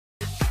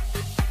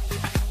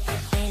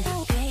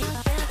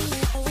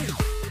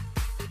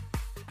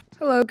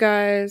Hello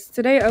guys,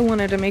 today I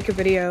wanted to make a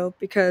video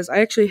because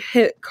I actually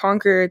hit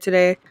Conqueror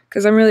today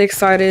because I'm really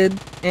excited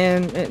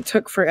and it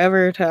took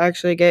forever to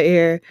actually get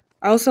here.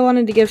 I also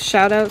wanted to give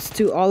shout outs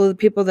to all of the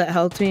people that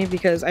helped me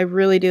because I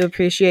really do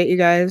appreciate you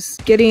guys.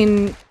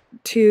 Getting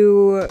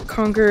to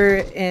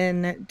Conquer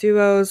in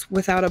duos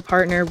without a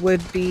partner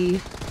would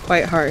be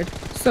quite hard.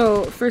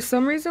 So for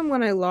some reason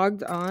when I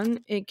logged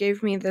on, it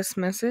gave me this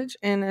message,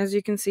 and as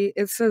you can see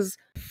it says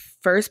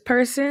first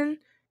person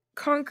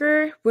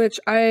Conquer,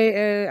 which I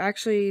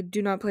actually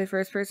do not play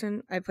first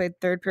person. I played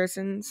third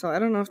person, so I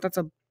don't know if that's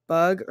a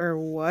bug or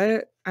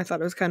what. I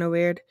thought it was kind of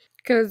weird.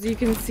 Because you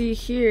can see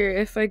here,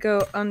 if I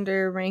go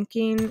under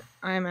ranking,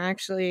 I'm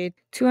actually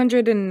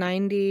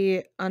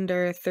 290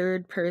 under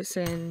third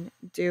person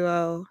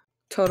duo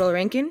total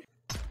ranking.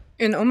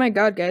 And oh my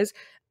god, guys,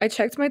 I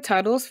checked my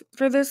titles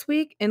for this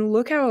week, and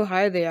look how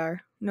high they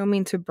are. No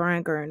mean to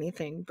brag or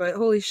anything, but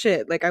holy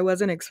shit, like I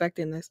wasn't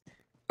expecting this.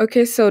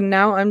 Okay, so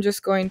now I'm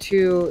just going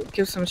to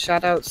give some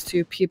shout outs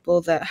to people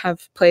that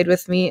have played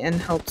with me and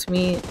helped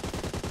me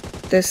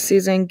this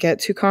season get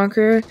to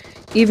Conqueror.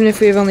 Even if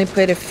we've only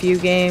played a few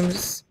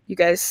games, you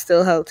guys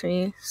still helped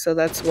me, so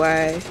that's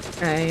why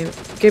I'm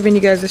giving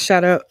you guys a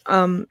shout out.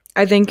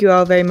 I thank you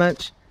all very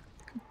much.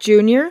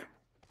 Junior,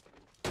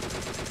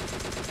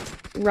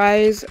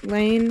 Rise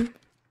Lane,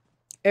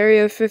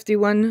 Area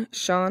 51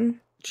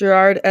 Sean,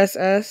 Gerard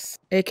SS,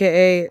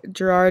 aka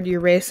Gerard You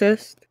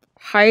Racist,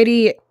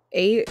 Heidi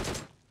 8,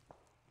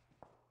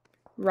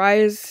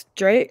 Rise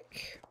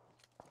Drake,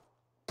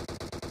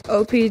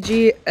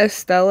 OPG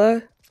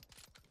Estella,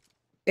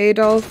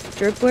 Adolf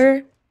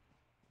Drippler,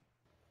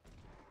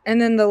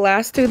 and then the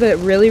last two that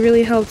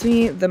really helped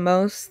me the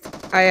most,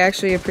 I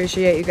actually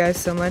appreciate you guys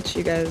so much,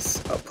 you guys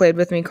played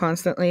with me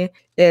constantly,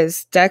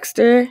 is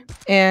Dexter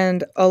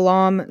and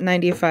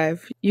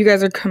Alam95. You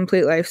guys are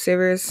complete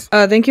lifesavers.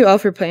 Thank you all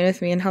for playing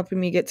with me and helping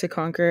me get to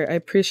Conquer. I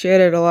appreciate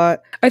it a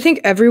lot. I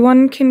think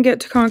everyone can get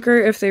to Conquer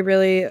if they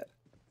really,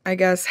 I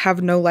guess,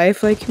 have no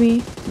life like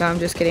me. No, I'm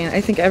just kidding.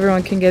 I think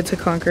everyone can get to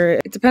Conquer.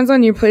 It depends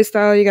on your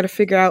playstyle. You gotta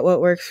figure out what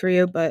works for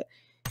you, but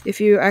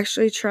if you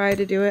actually try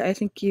to do it, I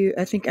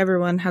think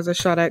everyone has a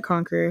shot at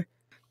Conqueror.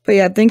 But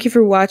yeah, thank you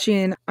for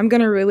watching. I'm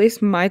gonna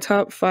release my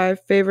top 5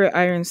 favorite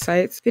iron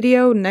sights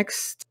video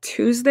next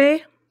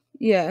Tuesday.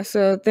 Yeah,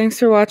 so thanks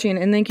for watching,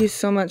 and thank you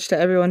so much to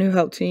everyone who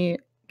helped me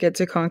get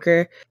to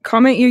Conquer.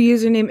 Comment your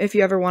username if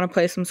you ever want to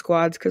play some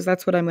squads, because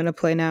that's what I'm gonna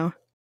play now.